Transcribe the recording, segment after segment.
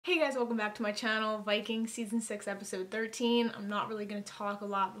Hey guys, welcome back to my channel, Vikings Season 6, Episode 13. I'm not really going to talk a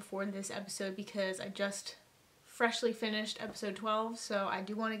lot before this episode because I just freshly finished Episode 12, so I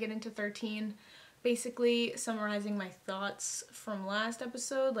do want to get into 13. Basically, summarizing my thoughts from last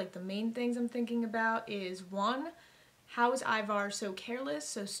episode, like the main things I'm thinking about is 1. How is Ivar so careless,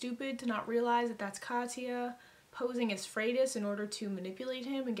 so stupid to not realize that that's Katya posing as Freydis in order to manipulate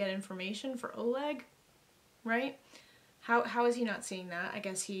him and get information for Oleg, right? How is he not seeing that? I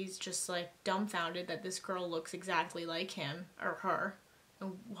guess he's just like dumbfounded that this girl looks exactly like him or her.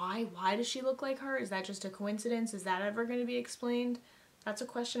 And why does she look like her? Is that just a coincidence? Is that ever going to be explained? That's a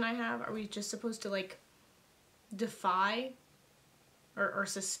question I have. Are we just supposed to like defy or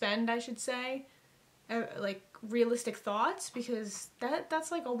suspend, I should say, like realistic thoughts? Because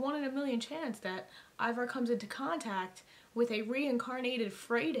that's like a 1 in a million chance that Ivar comes into contact with a reincarnated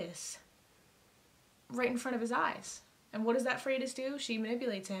Freydis right in front of his eyes. And what does that Freydis do? She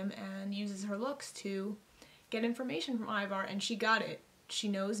manipulates him and uses her looks to get information from Ivar, and she got it. She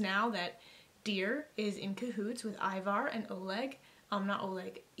knows now that Deer is in cahoots with Ivar and Oleg, not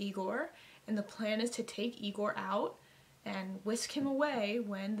Oleg, Igor, and the plan is to take Igor out and whisk him away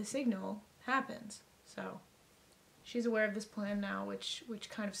when the signal happens. So she's aware of this plan now, which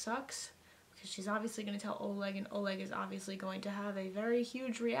kind of sucks, because she's obviously going to tell Oleg, and Oleg is obviously going to have a very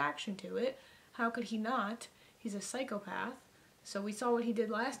huge reaction to it. How could he not? He's a psychopath. So we saw what he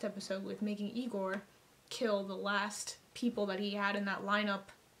did last episode with making Igor kill the last people that he had in that lineup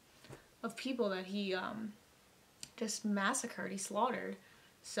of people that he just massacred, he slaughtered.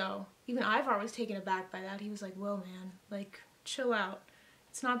 So even Ivar was taken aback by that. He was like, whoa man, like chill out.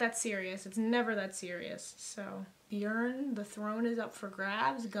 It's not that serious. It's never that serious. So Bjorn, the throne is up for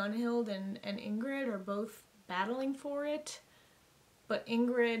grabs. Gunhild and Ingrid are both battling for it. But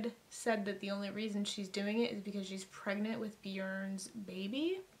Ingrid said that the only reason she's doing it is because she's pregnant with Bjorn's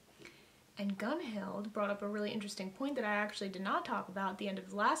baby. And Gunhild brought up a really interesting point that I actually did not talk about at the end of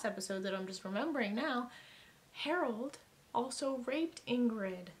the last episode that I'm just remembering now. Harold also raped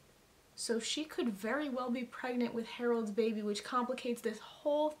Ingrid. So she could very well be pregnant with Harold's baby, which complicates this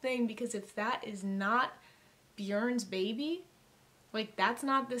whole thing, because if that is not Bjorn's baby, like that's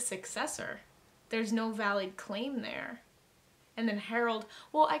not the successor. There's no valid claim there. And then Harold,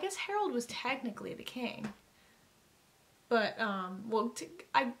 well, I guess Harold was technically the king. But, Harold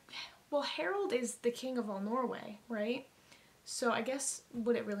is the king of all Norway, right? So I guess,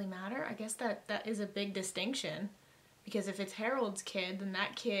 would it really matter? I guess that is a big distinction. Because if it's Harold's kid, then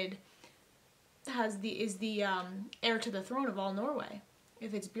that kid is the heir to the throne of all Norway.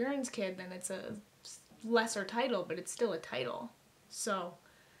 If it's Bjorn's kid, then it's a lesser title, but it's still a title. So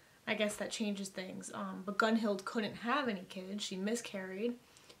I guess that changes things. But Gunhild couldn't have any kids. She miscarried.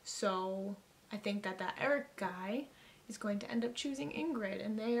 So I think that Eric guy is going to end up choosing Ingrid.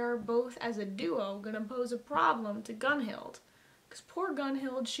 And they are both, as a duo, going to pose a problem to Gunhild. Because poor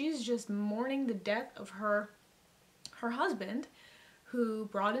Gunhild, she's just mourning the death of her husband, who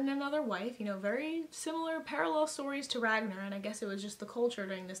brought in another wife. You know, very similar, parallel stories to Ragnar. And I guess it was just the culture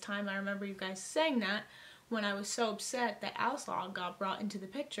during this time. I remember you guys saying that when I was so upset that Aslog got brought into the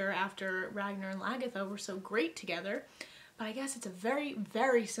picture after Ragnar and Lagertha were so great together. But I guess it's a very,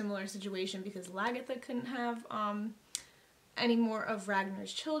 very similar situation, because Lagertha couldn't have any more of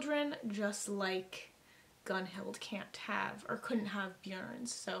Ragnar's children, just like Gunhild can't have, or couldn't have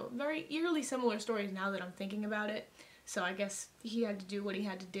Bjorn's. So very eerily similar stories now that I'm thinking about it. So I guess he had to do what he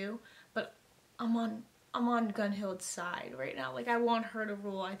had to do. But I'm on Gunhild's side right now. Like, I want her to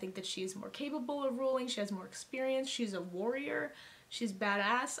rule. I think that she's more capable of ruling. She has more experience. She's a warrior. She's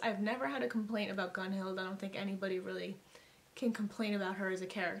badass. I've never had a complaint about Gunhild. I don't think anybody really can complain about her as a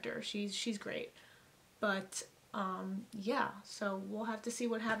character. She's great. But, yeah. So we'll have to see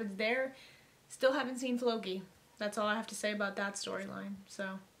what happens there. Still haven't seen Floki. That's all I have to say about that storyline.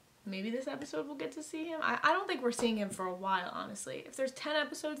 So maybe this episode we'll get to see him. I don't think we're seeing him for a while, honestly. If there's 10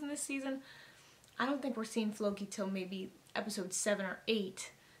 episodes in this season, I don't think we're seeing Floki till maybe episode 7 or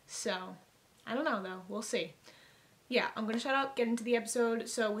 8. So, I don't know though. We'll see. Yeah, I'm gonna shut up, get into the episode.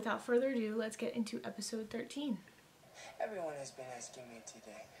 So, without further ado, let's get into episode 13. Everyone has been asking me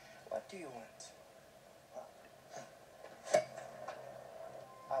today, what do you want?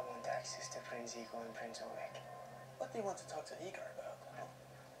 I want access to Prince Igor and Prince Oleg. What do you want to talk to Igor about?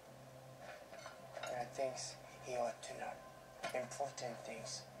 There are things he ought to know. Important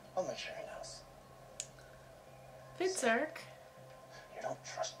things. I'm not sure he knows. Fitzurk. You don't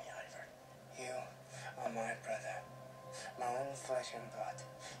trust me, Ivor. You are my brother. My own flesh and blood.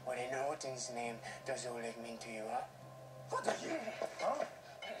 What in Odin's name does Oleg mean to you, huh? What do you mean, huh?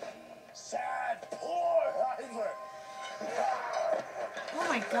 Sad, poor Ivor. Oh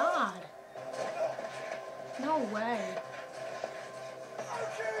my god. No way. I'll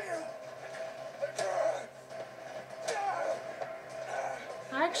kill you.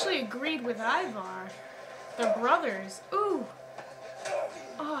 I actually agreed with Ivar. They're brothers. Ooh.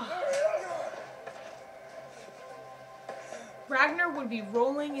 Oh. Ragnar would be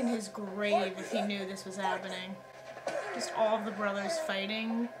rolling in his grave if he knew this was happening. Just all of the brothers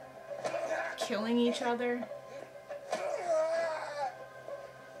fighting, killing each other.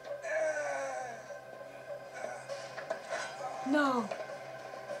 No.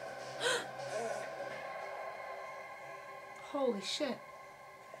 Holy shit.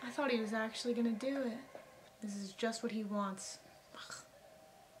 I thought he was actually gonna do it. This is just what he wants. Ugh.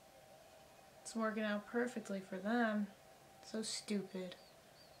 It's working out perfectly for them. So stupid.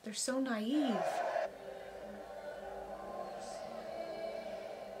 They're so naive.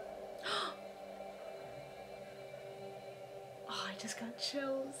 Oh, I just got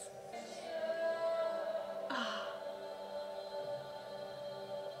chills. Ah.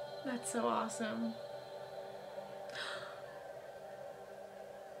 That's so awesome.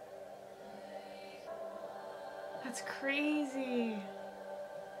 That's crazy.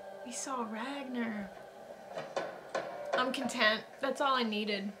 We saw Ragnar. I'm content. That's all I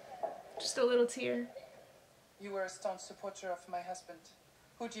needed. Just a little tear. You were a staunch supporter of my husband.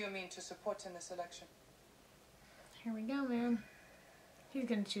 Who do you mean to support in this election? Here we go, man. He's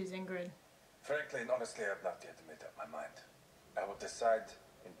gonna choose Ingrid. Frankly and honestly, I've not yet made up my mind. I will decide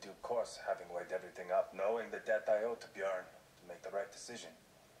in due course, having weighed everything up, knowing the debt I owe to Bjorn, to make the right decision.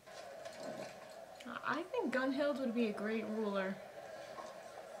 I think Gunhild would be a great ruler.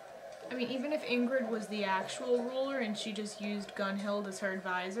 I mean, even if Ingrid was the actual ruler and she just used Gunhild as her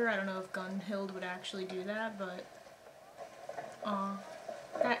advisor, I don't know if Gunhild would actually do that, but...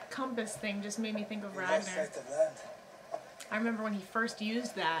 that compass thing just made me think of Ragnar. I remember when he first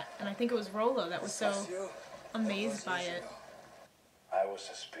used that, and I think it was Rollo that was so amazed by it. I was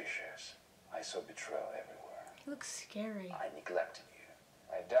suspicious. I saw betrayal everywhere. He looks scary. I neglected you.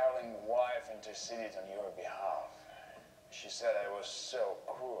 My darling wife interceded on your behalf. She said I was so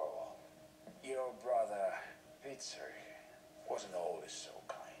cruel. Your brother, Peter, wasn't always so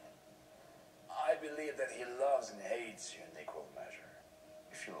kind. I believe that he loves and hates you in equal measure.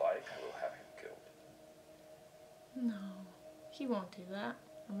 If you like, I will have him killed. No, he won't do that.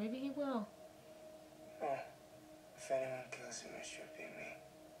 Or maybe he will. Oh, if anyone kills him, it should be me.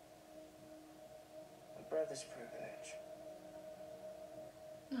 A brother's privilege.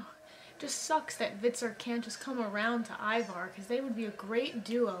 No, just sucks that Witzer can't just come around to Ivar, because they would be a great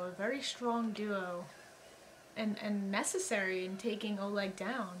duo, a very strong duo, and necessary in taking Oleg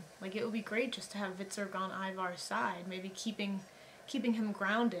down. Like, it would be great just to have Witzer on Ivar's side, maybe keeping him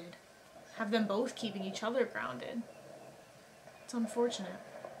grounded, have them both keeping each other grounded. It's unfortunate.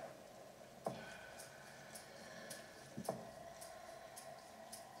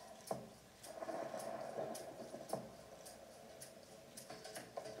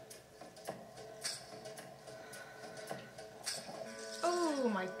 Oh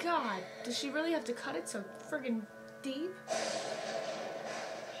my god, does she really have to cut it so friggin' deep?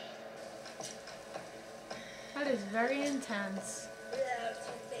 That is very intense.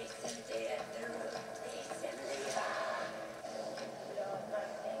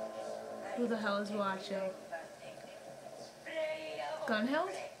 Who the hell is watching?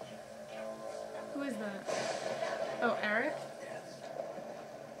 Gunhild? Who is that? Oh, Eric?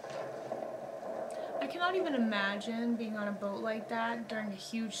 I cannot even imagine being on a boat like that during a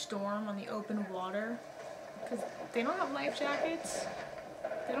huge storm on the open water. Because they don't have life jackets.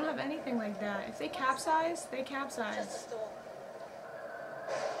 They don't have anything like that. If they capsize, they capsize.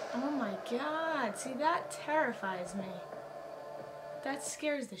 Oh my god. See, that terrifies me. That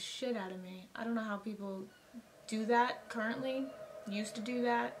scares the shit out of me. I don't know how people do that currently. Used to do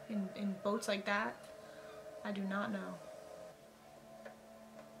that in boats like that. I do not know.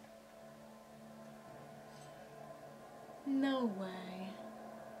 No way.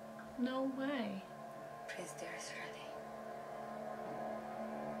 No way. Prince Dear is ready.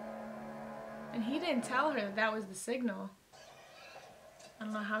 And he didn't tell her that that was the signal. I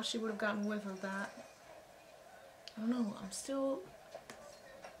don't know how she would have gotten whiff of that. I don't know. I'm still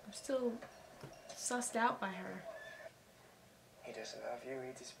sussed out by her. He doesn't love you,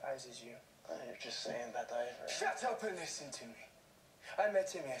 he despises you. You're just saying that, Ivor. Shut up and listen to me. I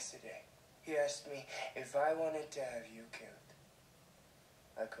met him yesterday. He asked me if I wanted to have you killed.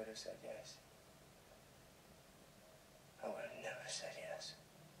 I could have said yes. I would have never said yes.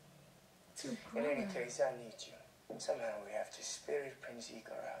 It's your In any brother. case, I need you. Somehow we have to spirit Prince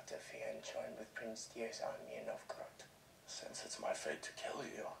Igor out of here and join with Prince Dear's army in Novgorod. Since it's my fate to kill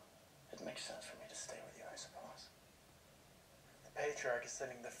you, it makes sense for me to stay with you, I suppose. The Patriarch is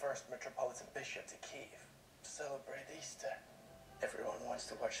sending the first Metropolitan Bishop to Kiev to celebrate Easter. Everyone wants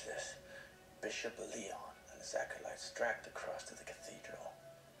to watch this. Bishop Leon and his acolytes drag the cross to the cathedral.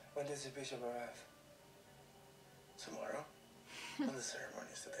 When does the bishop arrive? Tomorrow. And the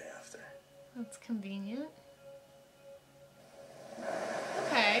ceremony is the day after. That's convenient.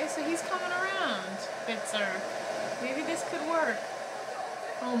 Okay, so he's coming around, Bitzer. Maybe this could work.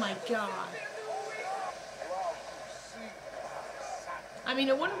 Oh my god. I mean,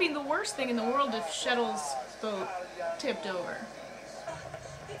 it wouldn't be the worst thing in the world if Shettl's boat tipped over.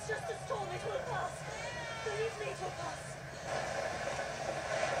 It's just a storm, it will pass. Believe me, it will pass.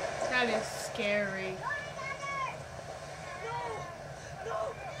 That is scary.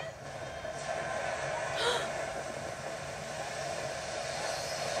 No!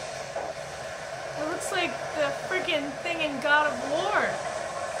 It looks like the freaking thing in God of War.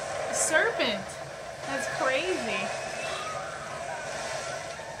 The serpent. That's crazy.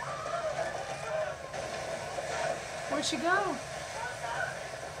 Where'd she go?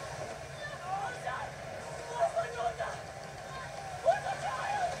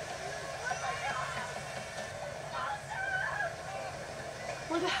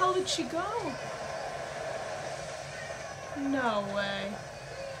 Where the hell did she go? No way.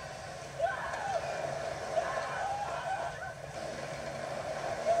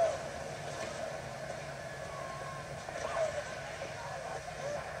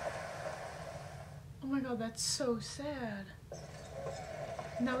 Oh my god, that's so sad.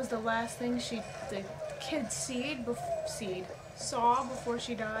 And that was the last thing the kid saw before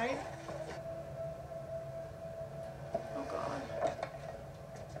she died. Oh god.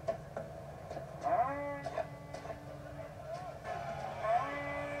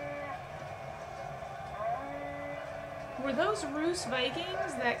 Were those Rus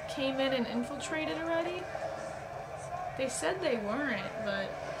Vikings that came in and infiltrated already? They said they weren't, but...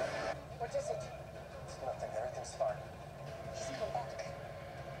 What is it? It's nothing. Everything's fine. He's come back.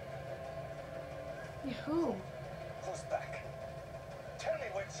 Yeah, who? Who's back? Tell me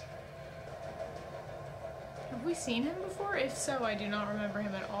which. Have we seen him before? If so, I do not remember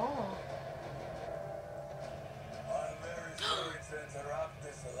him at all. I'm very sorry to interrupt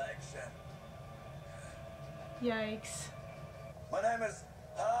this election. Yikes. My name is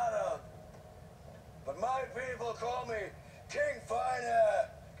Harald, but my people call me King Finer.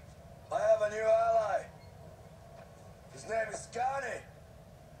 I have a new ally. His name is Skani.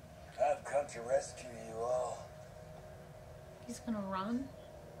 I've come to rescue you all. He's gonna run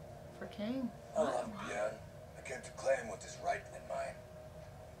for king. I love Björn. I came to claim what is right in mine.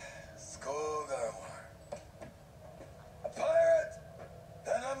 Skogarmar. A pirate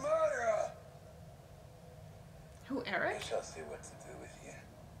and a murderer. Who, Eric? I shall see what to do with you.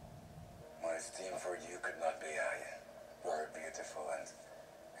 My esteem for you could not be higher. You are a beautiful and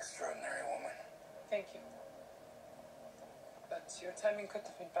extraordinary woman. Thank you. But your timing could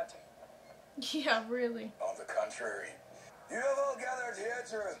have been better. Yeah, really. On the contrary, you have all gathered here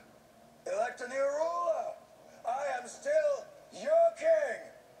to elect a new ruler. I am still your king.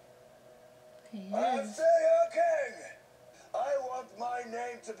 He I am is. still your king. I want my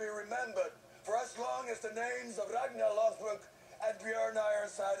name to be remembered for as long as the names of Ragnar Lothbrok and Björn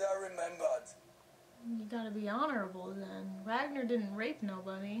Ironside are remembered. You gotta be honorable then. Ragnar didn't rape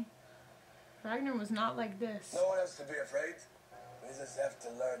nobody. Ragnar was not like this. No one has to be afraid. We just have to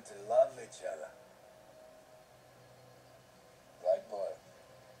learn to love each other. Right, boy?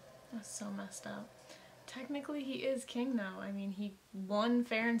 That's so messed up. Technically, he is king though. I mean, he won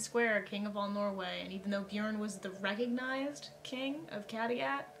fair and square, king of all Norway, and even though Björn was the recognized king of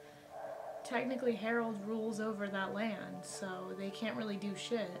Kattegat, technically Harald rules over that land, so they can't really do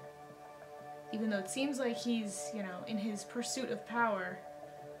shit. Even though it seems like he's, you know, in his pursuit of power,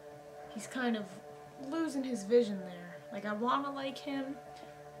 he's kind of losing his vision there. Like, I want to like him,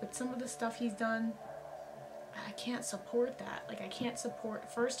 but some of the stuff he's done, I can't support that. Like, I can't support,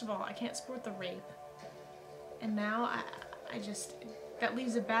 first of all, I can't support the rape. And now, I just, that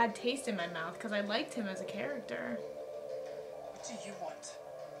leaves a bad taste in my mouth, because I liked him as a character. What do you want?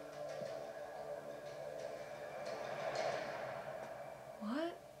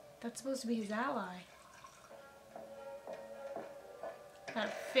 What? That's supposed to be his ally.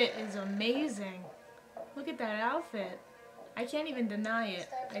 That fit is amazing. Look at that outfit. I can't even deny it.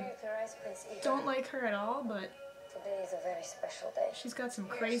 I don't like her at all, but Today is a very special day. she's got some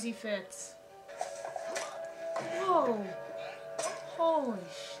crazy fits. Whoa! Holy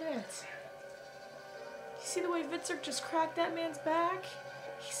shit. You see the way Vitzer just cracked that man's back?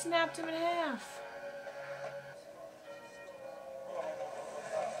 He snapped him in half.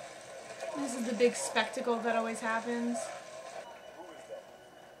 This is the big spectacle that always happens.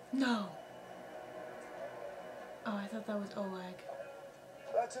 No. Oh, I thought that was Oleg.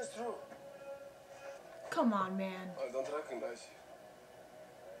 That is true. Come on, man. I don't recognize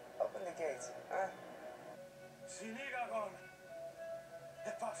you. Open the gates, huh?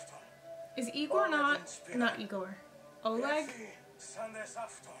 Is Igor not Igor? Oleg?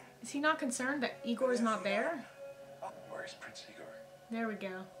 Is he not concerned that Igor is not there? Where is Prince Igor? There we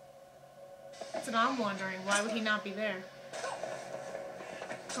go. That's what I'm wondering. Why would he not be there?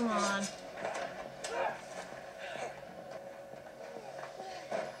 Come on.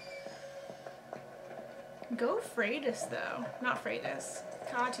 Go Freitas, though. Not Freitas.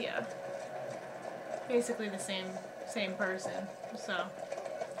 Katya. Basically the same person. So,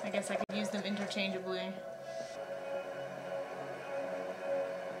 I guess I could use them interchangeably.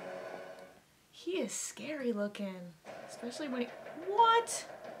 He is scary looking. Especially when he... What?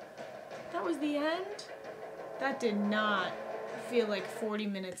 That was the end? That did not feel like 40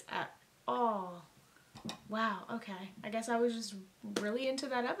 minutes at all. Wow, okay. I guess I was just really into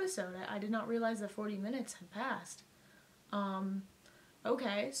that episode. I did not realize that 40 minutes had passed.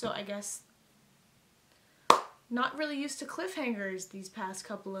 Okay, so I guess not really used to cliffhangers these past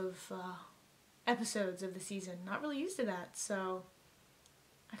couple of episodes of the season. Not really used to that, so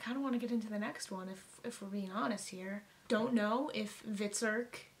I kind of want to get into the next one if we're being honest here. Don't know if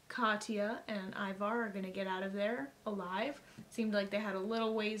Vitsark, Katya, and Ivar are going to get out of there alive. Seemed like they had a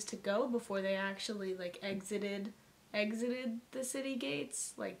little ways to go before they actually like exited the city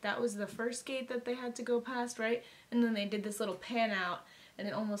gates. Like that was the first gate that they had to go past, right? And then they did this little pan out and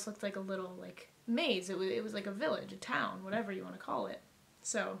it almost looked like a little like maze. It was like a village, a town, whatever you want to call it.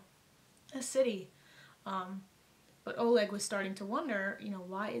 So, a city. But Oleg was starting to wonder, you know,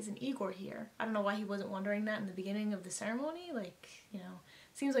 why isn't Igor here? I don't know why he wasn't wondering that in the beginning of the ceremony. Like, you know,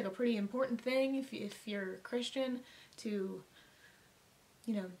 seems like a pretty important thing if you're Christian to,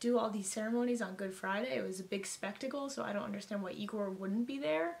 you know, do all these ceremonies on Good Friday. It was a big spectacle, so I don't understand why Igor wouldn't be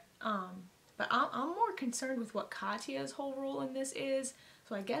there. But I'm more concerned with what Katya's whole role in this is.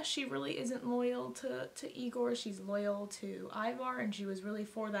 So I guess she really isn't loyal to Igor. She's loyal to Ivar, and she was really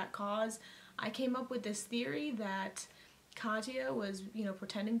for that cause. I came up with this theory that Katya was, you know,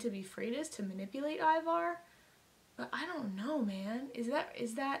 pretending to be Freitas to manipulate Ivar. But I don't know, man.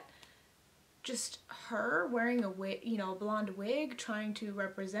 Is that just her wearing a wig, you know, a blonde wig, trying to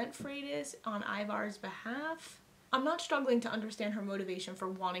represent Freitas on Ivar's behalf? I'm not struggling to understand her motivation for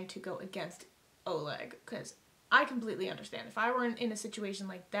wanting to go against Oleg, because I completely understand. If I were in a situation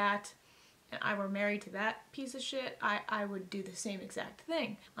like that, and I were married to that piece of shit, I would do the same exact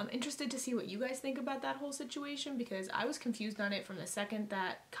thing. I'm interested to see what you guys think about that whole situation, because I was confused on it from the second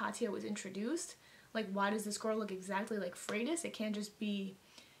that Katya was introduced. Like, why does this girl look exactly like Freitas? It can't just be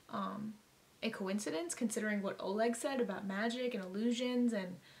a coincidence, considering what Oleg said about magic and illusions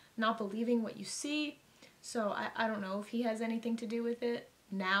and not believing what you see. So I don't know if he has anything to do with it.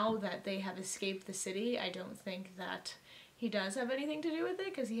 Now that they have escaped the city, I don't think that he does have anything to do with it,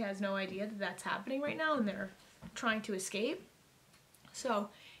 because he has no idea that that's happening right now and they're trying to escape. So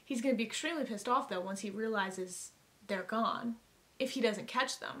he's going to be extremely pissed off, though, once he realizes they're gone, if he doesn't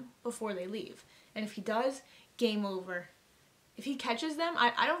catch them before they leave. And if he does, game over. If he catches them,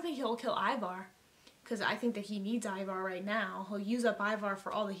 I don't think he'll kill Ivar, because I think that he needs Ivar right now. He'll use up Ivar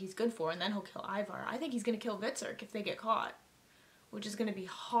for all that he's good for, and then he'll kill Ivar. I think he's going to kill Vitsark if they get caught, which is going to be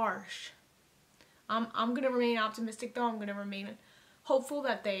harsh. I'm going to remain optimistic, though. I'm going to remain hopeful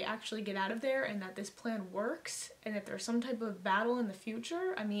that they actually get out of there and that this plan works, and if there's some type of battle in the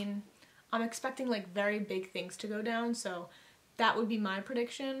future. I mean, I'm expecting like very big things to go down, so that would be my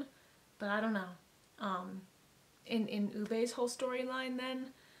prediction, but I don't know. In Ube's whole storyline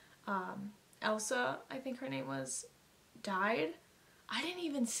then, Elsa, I think her name was, died. I didn't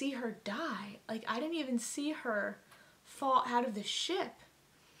even see her die. Like, I didn't even see her fall out of the ship.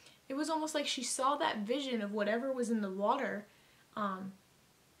 It was almost like she saw that vision of whatever was in the water,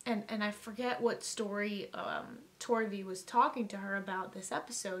 and I forget what story Torvi was talking to her about this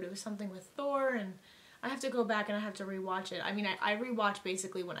episode. It was something with Thor, and I have to go back and I have to rewatch it. I mean, I rewatch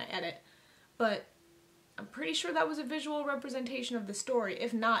basically when I edit, but I'm pretty sure that was a visual representation of the story.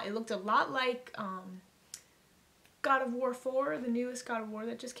 If not, it looked a lot like God of War 4, the newest God of War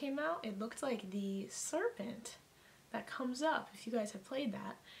that just came out. It looked like the serpent that comes up, if you guys have played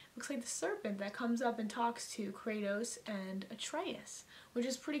that. It looks like the serpent that comes up and talks to Kratos and Atreus, which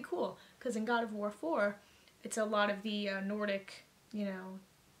is pretty cool, because in God of War 4, it's a lot of the Nordic, you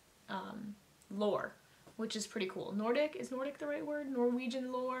know, lore, which is pretty cool. Nordic, is Nordic the right word?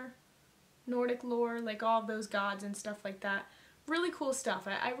 Norwegian lore? Nordic lore, like all of those gods and stuff like that. really cool stuff.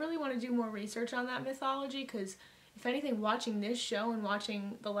 I really want to do more research on that mythology, because if anything, watching this show and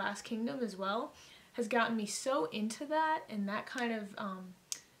watching The Last Kingdom as well has gotten me so into that and that kind of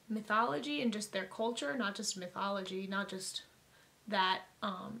mythology and just their culture, not just mythology, not just that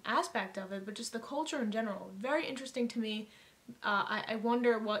aspect of it, but just the culture in general. Very interesting to me. I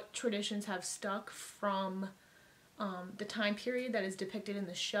wonder what traditions have stuck from the time period that is depicted in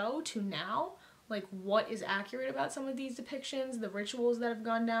the show to now. Like, what is accurate about some of these depictions, the rituals that have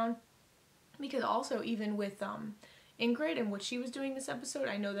gone down. Because also, even with Ingrid and what she was doing this episode,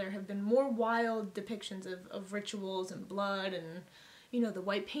 I know there have been more wild depictions of rituals and blood and, you know, the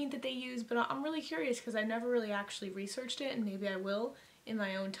white paint that they use. But I'm really curious because I never really actually researched it, and maybe I will in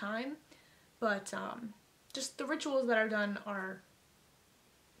my own time. But just the rituals that are done are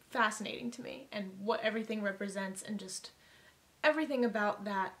fascinating to me, and what everything represents, and just everything about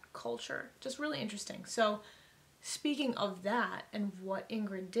that culture. Just really interesting. So speaking of that and what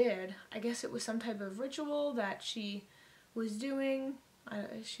Ingrid did, I guess it was some type of ritual that she was doing. I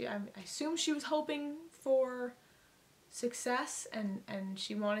assume she was hoping for success and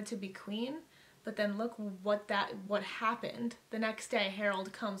she wanted to be queen. But then look what happened. The next day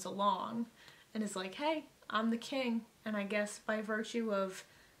Harold comes along and is like, hey, I'm the king. And I guess by virtue of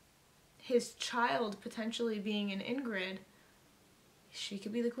his child potentially being an Ingrid, she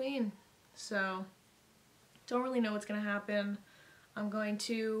could be the queen. So don't really know what's gonna happen. I'm going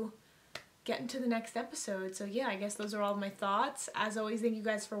to get into the next episode. So yeah, I guess those are all my thoughts. As always, thank you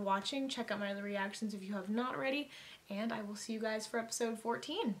guys for watching. Check out my other reactions if you have not already, and I will see you guys for episode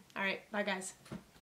 14. All right, bye guys.